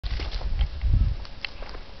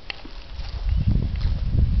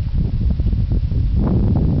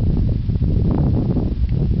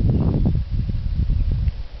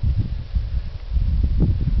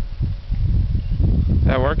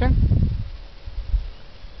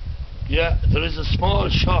Yeah, there is a small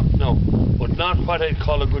shock now, but not what I'd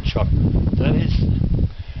call a good shock. That is,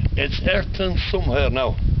 it's earthing somewhere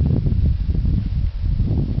now.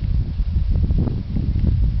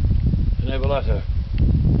 And I have a lot of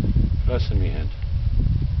grass in my hand.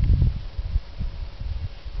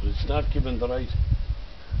 But it's not given the right.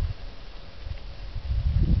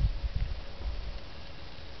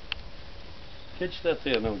 Catch that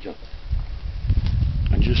there now, John.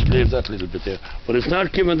 And just leave that little bit there. But it's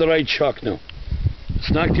not giving the right shock now.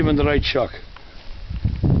 It's not giving the right shock.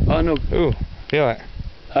 Oh no. Ooh, feel it.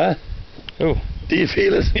 Huh? Ooh. Do you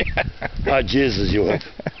feel it? Oh Jesus, you have.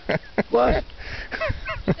 What?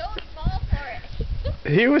 Don't fall for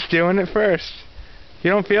it. He was doing it first. You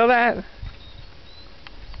don't feel that?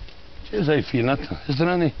 Jeez, I feel that. Is there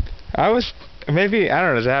any? Maybe, I don't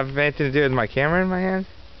know, does it have anything to do with my camera in my hand?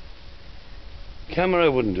 Camera, I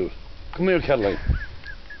wouldn't do it. Come here, Caroline.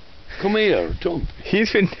 Come here, don't.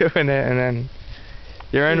 He's been doing it, and then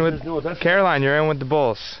you're in with Caroline. You're in with the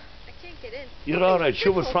bulls. I can't get in. You're all right.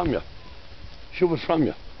 Shove it from you. Shove it from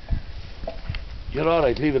you. You're all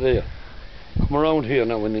right. Leave it there. Come around here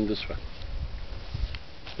now and in this way.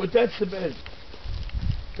 But that's the bad.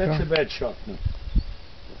 That's the bad shot now.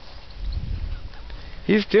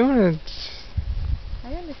 He's doing it.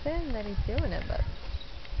 I understand that he's doing it, but.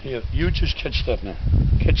 Here, you just catch that now.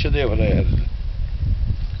 Catch it there where I had it.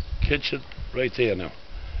 Catch it right there now.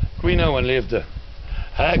 Go in now and leave the.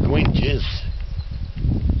 Go in, jizz.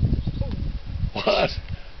 What?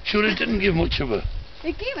 Sure, it didn't give much of a.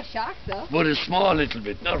 It gave a shock, though. But a small little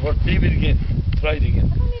bit. Not what. Leave it again. Try it again.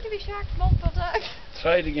 I don't need to be shocked multiple times.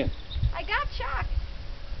 Try it again. I got shocked.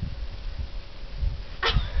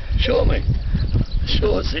 Show me.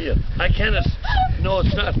 Show us here. I cannot. No,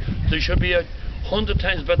 it's not. There should be 100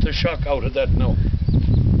 times better shock out of that now.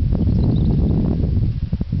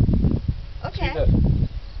 Okay. See that?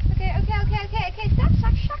 Okay.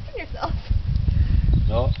 Stop shocking yourself.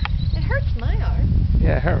 No. It hurts my arm.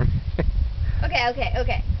 Yeah, it hurt me.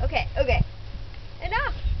 Okay.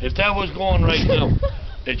 Enough. If that was going right now,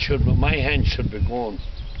 it should. My hand should be going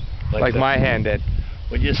like that. my hand did.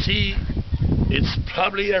 But you see, it's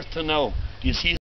probably earth now. You see.